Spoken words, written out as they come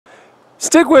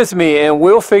Stick with me and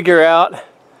we'll figure out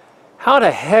how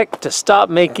the heck to stop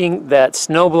making that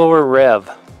snowblower rev.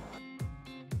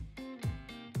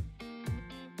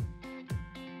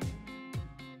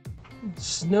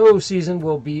 Snow season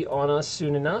will be on us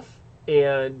soon enough,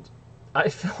 and I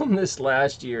filmed this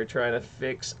last year trying to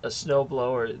fix a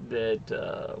snowblower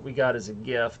that we got as a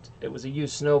gift. It was a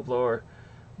used snowblower,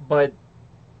 but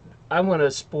I'm going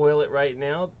to spoil it right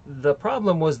now. The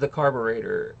problem was the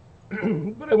carburetor.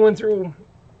 But I went through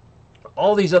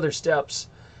all these other steps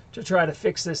to try to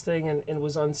fix this thing and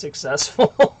was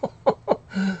unsuccessful.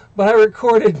 But I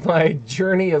recorded my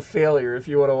journey of failure if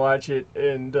you want to watch it,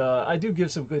 and I do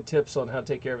give some good tips on how to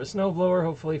take care of a snowblower,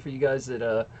 hopefully for you guys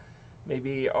that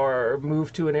maybe are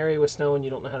moved to an area with snow and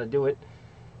you don't know how to do it.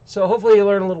 So hopefully you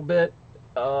learn a little bit.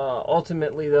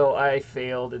 Ultimately though, I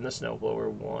failed and the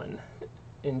snowblower won.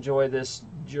 Enjoy this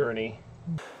journey.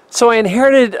 So I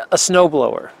inherited a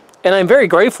snowblower, and I'm very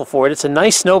grateful for it. It's a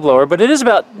nice snowblower, but it is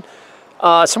about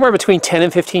somewhere between 10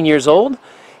 and 15 years old,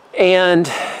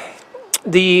 and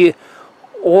the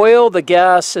oil, the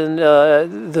gas, and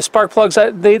the spark plugs,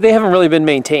 they haven't really been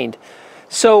maintained.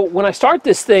 So when I start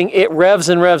this thing, it revs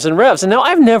and revs and revs. And now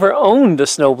I've never owned a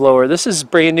snowblower. This is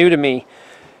brand new to me.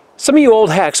 Some of you old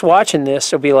hacks watching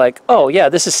this will be like, oh yeah,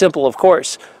 this is simple, of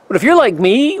course. But if you're like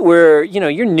me, where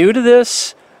you're new to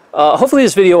this, hopefully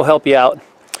this video will help you out.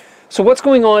 So what's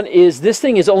going on is this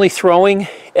thing is only throwing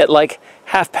at like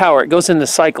half power. It goes in the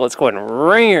cycle. It's going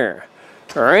rare,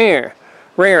 rare,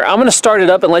 rare. I'm going to start it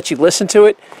up and let you listen to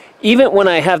it. Even when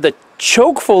I have the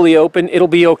choke fully open, it'll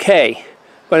be okay.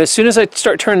 But as soon as I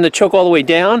start turning the choke all the way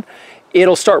down,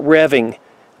 it'll start revving.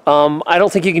 I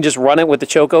don't think you can just run it with the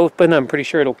choke open. I'm pretty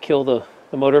sure it'll kill the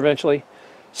motor eventually.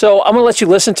 So I'm going to let you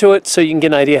listen to it so you can get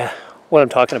an idea what I'm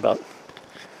talking about.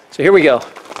 So here we go.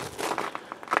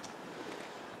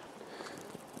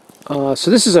 So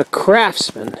this is a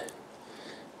Craftsman.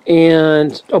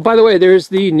 And, oh, by the way, there's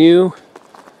the new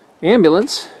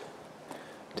ambulance.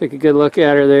 Take a good look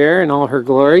at her there in all her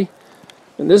glory.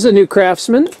 And this is a new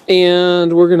Craftsman,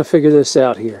 and we're going to figure this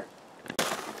out here.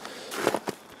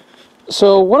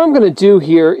 So what I'm going to do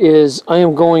here is I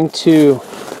am going to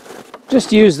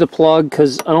just use the plug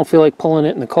because I don't feel like pulling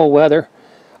it in the cold weather.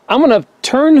 I'm going to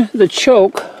turn the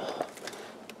choke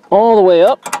all the way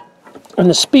up and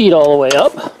the speed all the way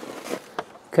up.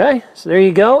 Okay, so there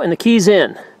you go, and the key's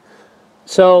in.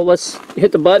 So let's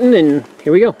hit the button and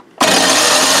here we go.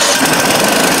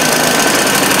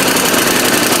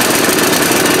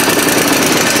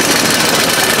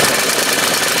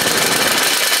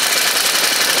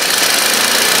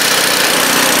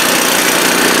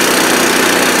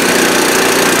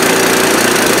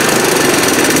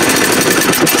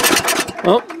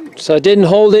 Oh, so I didn't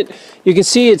hold it. You can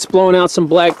see it's blowing out some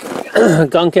black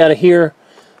gunk out of here.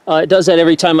 It does that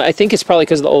every time. I think it's probably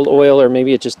because of the old oil, or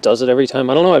maybe it just does it every time.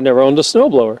 I don't know. I've never owned a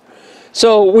snowblower.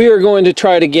 So we are going to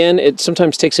try it again. It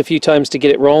sometimes takes a few times to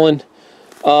get it rolling.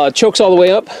 Choke's all the way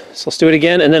up, so let's do it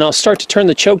again. And then I'll start to turn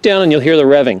the choke down and you'll hear the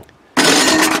revving.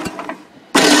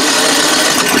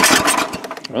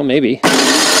 Well, maybe.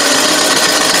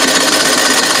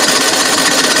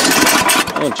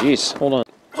 Oh, geez. Hold on.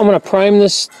 I'm going to prime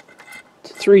this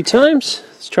 3 times.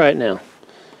 Let's try it now.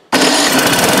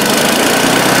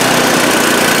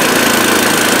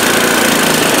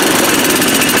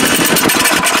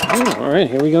 All right,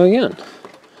 here we go again.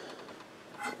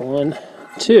 1,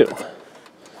 2.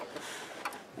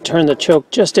 Turn the choke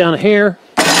just down a hair.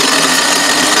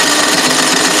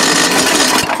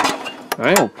 All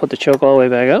right, we'll put the choke all the way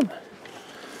back up.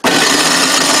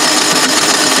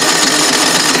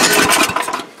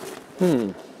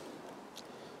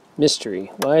 Mystery.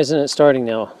 Why isn't it starting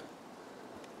now?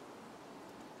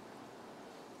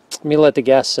 Let me let the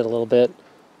gas sit a little bit.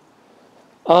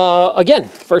 Again,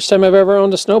 first time I've ever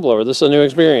owned a snowblower. This is a new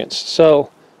experience. So,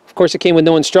 of course, it came with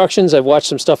no instructions. I've watched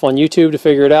some stuff on YouTube to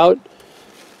figure it out.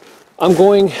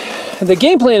 The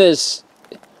game plan is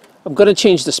I'm going to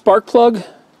change the spark plug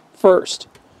first.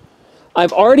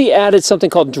 I've already added something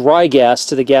called dry gas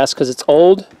to the gas because it's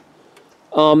old.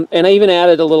 And I even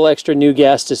added a little extra new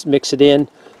gas to mix it in.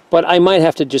 But I might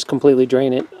have to just completely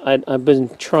drain it. I've been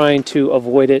trying to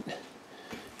avoid it.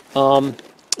 And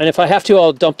if I have to,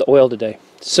 I'll dump the oil today.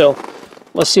 So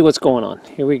let's see what's going on.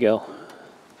 Here we go.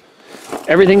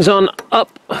 Everything's on up,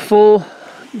 full.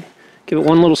 Give it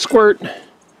one little squirt.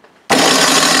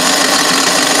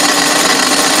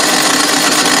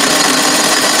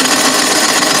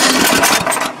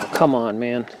 Oh, come on,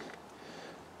 man.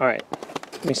 All right,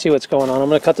 let me see what's going on. I'm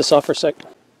going to cut this off for a sec.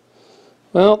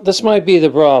 Well, this might be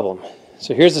the problem.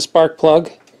 So here's the spark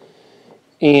plug,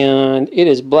 and it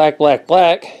is black, black,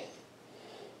 black.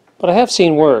 But I have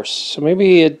seen worse, so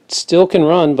maybe it still can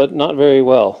run, but not very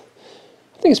well.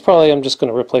 I think it's probably, I'm just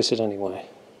going to replace it anyway.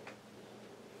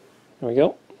 There we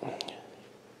go.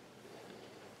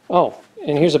 Oh,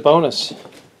 and here's a bonus.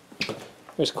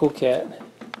 There's Cool Cat.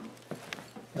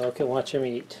 Y'all can watch him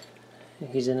eat.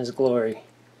 He's in his glory.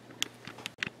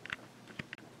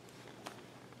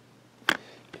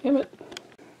 Damn it.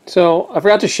 So, I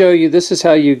forgot to show you, this is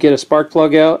how you get a spark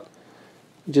plug out.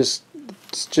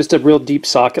 It's just a real deep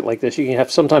socket like this. You can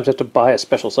sometimes have to buy a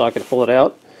special socket to pull it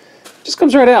out. It just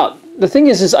comes right out. The thing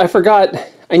is I forgot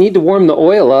I need to warm the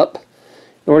oil up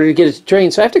in order to get it to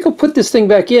drain. So I have to go put this thing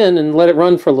back in and let it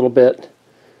run for a little bit.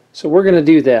 So we're going to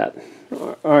do that.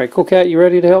 Alright, Cool Cat, you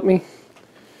ready to help me?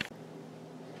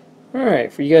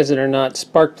 Alright, for you guys that are not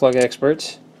spark plug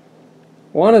experts,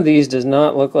 one of these does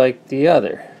not look like the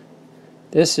other.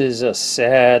 This is a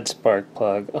sad spark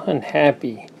plug.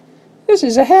 Unhappy. This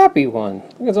is a happy one.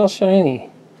 Look, it's all shiny.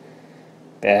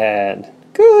 Bad.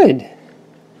 Good.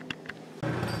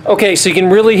 Okay, so you can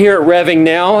really hear it revving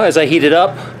now as I heat it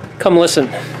up. Come listen.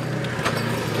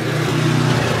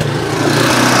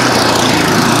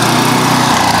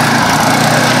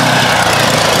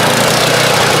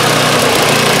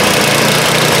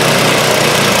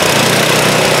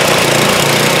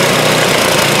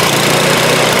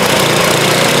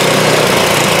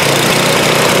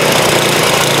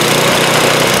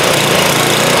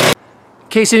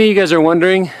 In case any of you guys are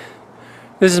wondering,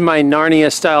 this is my Narnia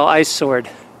style ice sword.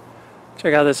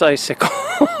 Check out this icicle.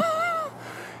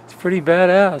 It's pretty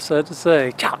badass, I have to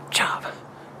say. Chop, chop,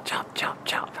 chop, chop,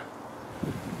 chop.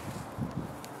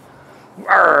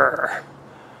 Arrgh.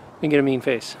 Let me get a mean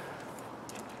face.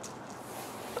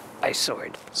 Ice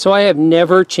sword. So I have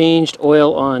never changed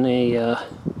oil on a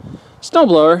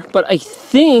snowblower, but I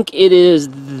think it is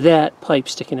that pipe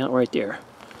sticking out right there.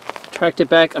 Tracked it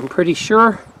back, I'm pretty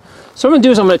sure. So what I'm going to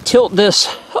do is I'm going to tilt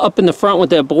this up in the front with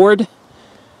that board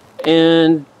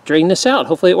and drain this out.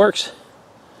 Hopefully it works.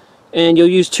 And you'll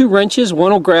use 2 wrenches.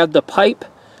 One will grab the pipe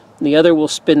and the other will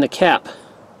spin the cap.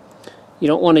 You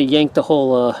don't want to yank the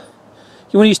whole...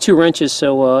 you want to use 2 wrenches,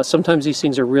 so sometimes these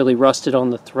things are really rusted on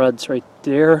the threads right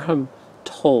there, I'm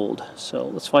told. So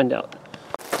let's find out.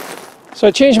 So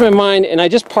I changed my mind and I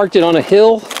just parked it on a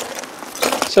hill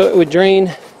so it would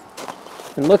drain.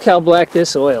 And look how black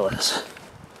this oil is.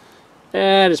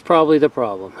 That is probably the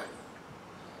problem.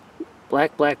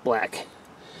 Black, black, black.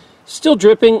 Still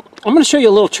dripping. I'm going to show you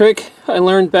a little trick I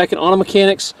learned back in auto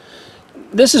mechanics.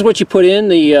 This is what you put in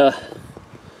the,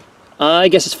 I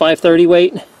guess it's 530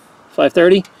 weight.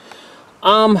 530.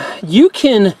 You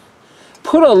can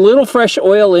put a little fresh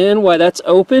oil in while that's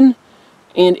open,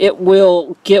 and it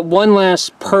will get one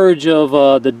last purge of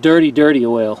the dirty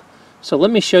oil. So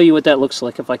let me show you what that looks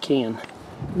like if I can.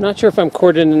 I'm not sure if I'm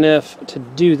coordinated enough to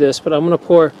do this, but I'm going to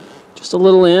pour just a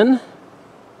little in,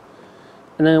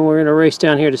 and then we're going to race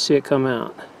down here to see it come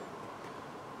out.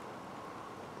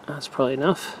 That's probably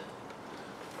enough.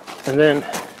 And then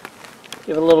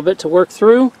give it a little bit to work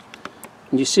through,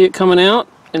 and you see it coming out,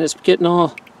 and it's getting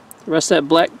all the rest of that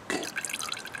black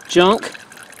junk.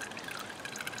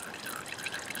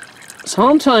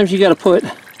 Sometimes you got to put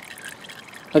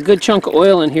a good chunk of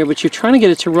oil in here, but you're trying to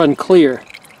get it to run clear.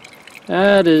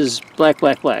 That is black,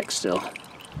 black, black still.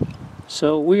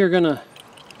 So we are going to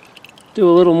do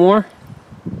a little more.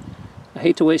 I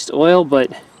hate to waste oil, but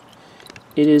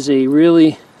it is a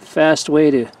really fast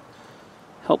way to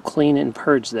help clean and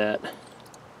purge that.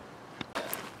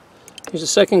 Here's a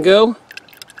second go.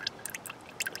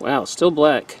 Wow, still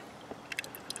black.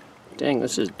 Dang,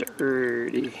 this is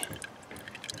dirty.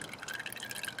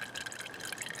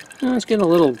 Oh, it's getting a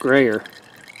little grayer.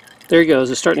 There it goes,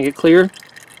 it's starting to get clear.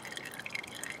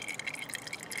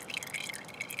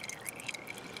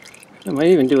 I might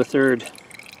even do a third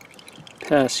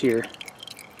pass here.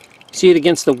 See it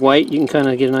against the white, you can kind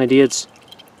of get an idea it's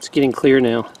getting clear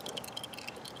now.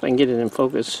 If I can get it in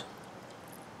focus.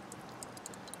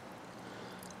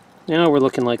 Now we're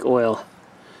looking like oil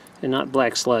and not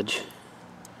black sludge.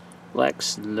 Black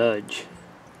sludge.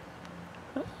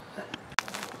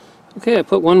 Okay, I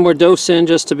put one more dose in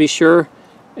just to be sure.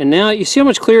 And now, you see how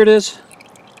much clearer it is?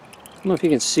 I don't know if you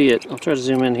can see it. I'll try to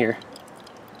zoom in here.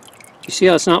 You see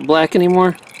how it's not black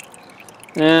anymore?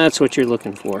 That's what you're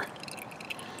looking for.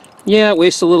 Yeah, it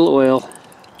wastes a little oil.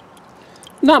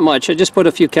 Not much, I just put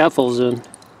a few capfuls in.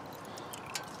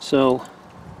 So,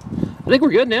 I think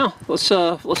we're good now. Let's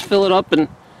fill it up and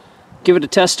give it a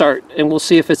test start, and we'll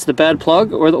see if it's the bad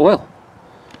plug or the oil.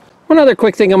 One other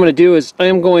quick thing I'm going to do is I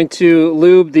am going to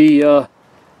lube the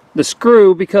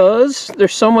screw, because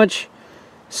there's so much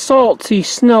salty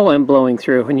snow I'm blowing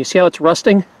through, and you see how it's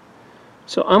rusting?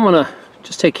 So I'm going to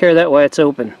Just take care of that while it's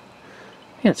open.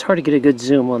 Man, it's hard to get a good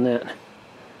zoom on that. You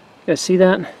guys see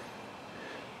that?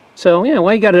 So yeah,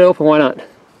 while you got it open, why not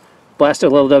blast a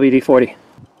little WD-40.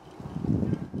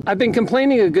 I've been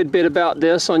complaining a good bit about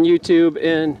this on YouTube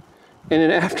and in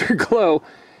an Afterglow,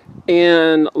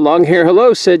 and Long Hair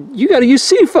Hello said, you got to use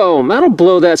seafoam. That'll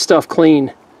blow that stuff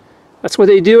clean. That's what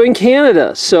they do in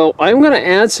Canada. So I'm going to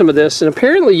add some of this, and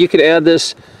apparently you could add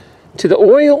this to the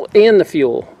oil and the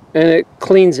fuel, and it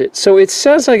cleans it. So it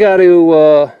says I got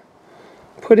to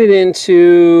put it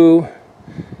into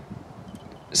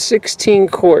 16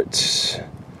 quarts.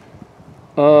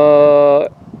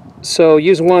 So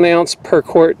use 1 ounce per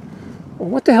quart.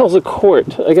 What the hell's a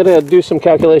quart? I gotta do some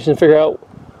calculations and figure out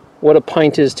what a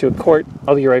pint is to a quart.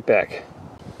 I'll be right back.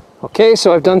 Okay,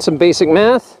 so I've done some basic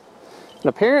math, and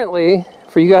apparently,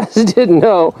 for you guys who didn't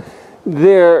know,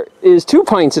 there is 2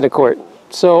 pints in a quart.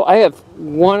 So I have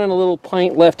 1 and a little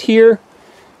pint left here.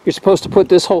 You're supposed to put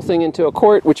this whole thing into a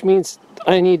quart, which means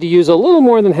I need to use a little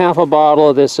more than half a bottle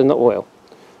of this in the oil.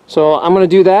 So I'm going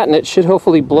to do that, and it should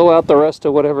hopefully blow out the rest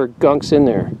of whatever gunk's in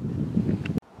there.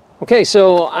 Okay,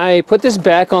 so I put this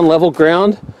back on level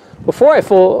ground before I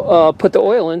put the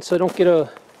oil in, so I don't get a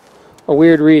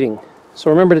weird reading.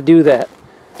 So remember to do that.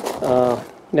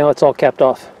 Now it's all capped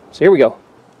off. So here we go.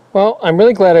 Well, I'm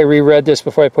really glad I reread this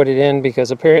before I put it in, because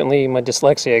apparently my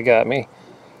dyslexia got me.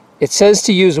 It says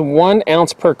to use 1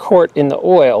 ounce per quart in the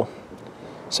oil.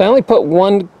 So I only put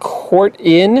 1 quart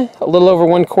in, a little over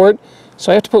 1 quart.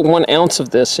 So I have to put 1 ounce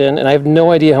of this in, and I have no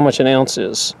idea how much an ounce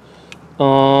is.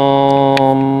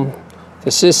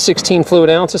 This is 16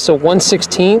 fluid ounces, so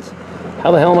 1/16.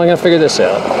 How the hell am I going to figure this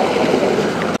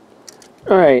out?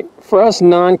 Alright, for us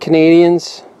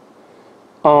non-Canadians,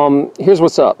 here's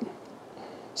what's up.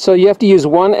 So you have to use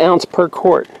 1 ounce per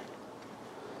quart.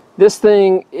 This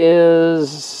thing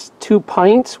is 2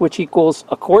 pints, which equals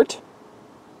a quart.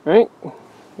 Right?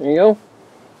 There you go.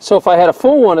 So if I had a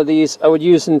full one of these, I would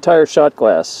use an entire shot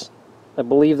glass. I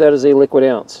believe that is a liquid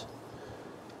ounce.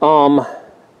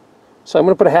 So I'm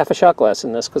going to put a half a shot glass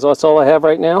in this, because that's all I have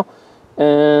right now,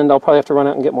 and I'll probably have to run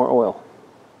out and get more oil.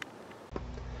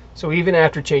 So even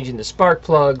after changing the spark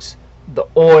plugs, the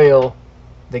oil,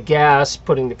 the gas,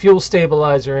 putting the fuel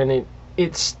stabilizer in it,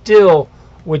 it still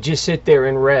would just sit there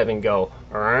and rev and go,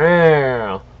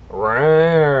 row,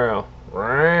 row,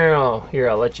 row. Here,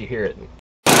 I'll let you hear it.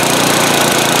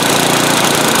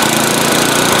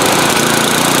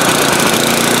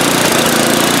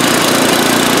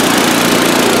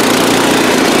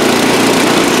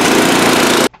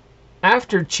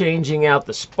 After changing out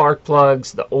the spark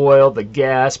plugs, the oil, the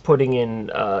gas, putting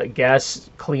in gas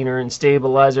cleaner and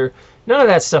stabilizer, none of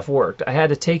that stuff worked. I had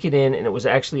to take it in, and it was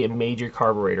actually a major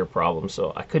carburetor problem,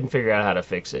 so I couldn't figure out how to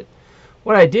fix it.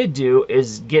 What I did do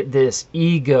is get this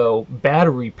Ego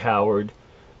battery-powered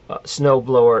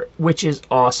snowblower, which is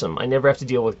awesome. I never have to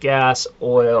deal with gas,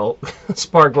 oil,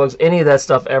 spark plugs, any of that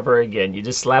stuff ever again. You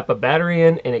just slap a battery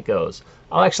in, and it goes.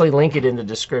 I'll actually link it in the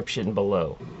description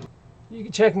below. You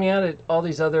can check me out at all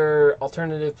these other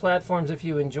alternative platforms if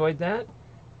you enjoyed that.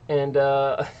 And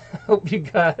I hope you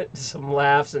got some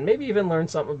laughs and maybe even learned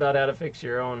something about how to fix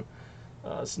your own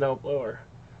snowblower.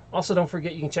 Also, don't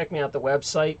forget, you can check me out the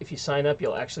website. If you sign up,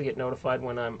 you'll actually get notified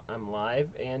when I'm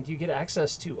live, and you get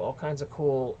access to all kinds of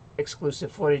cool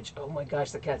exclusive footage. Oh my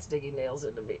gosh, the cat's digging nails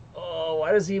into me. Oh,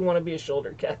 why does he want to be a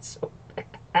shoulder cat so bad?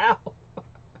 Ow!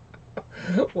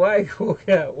 Why, cool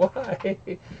cat? Why?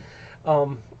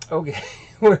 Okay,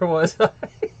 where was I?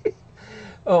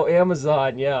 Oh,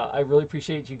 Amazon. Yeah, I really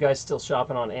appreciate you guys still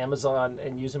shopping on Amazon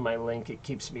and using my link. It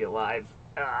keeps me alive.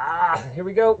 Ah, here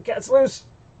we go. Cat's loose.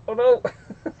 Oh no.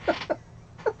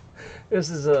 This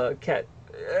is a cat.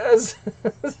 Yes.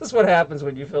 This is what happens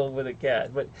when you film with a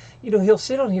cat. But, you know, he'll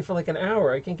sit on here for like an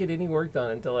hour. I can't get any work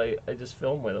done until I just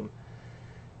film with him.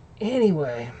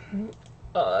 Anyway,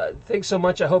 thanks so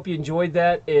much. I hope you enjoyed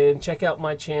that, and check out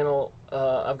my channel.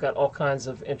 I've got all kinds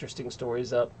of interesting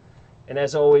stories up. And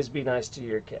as always, be nice to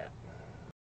your cat.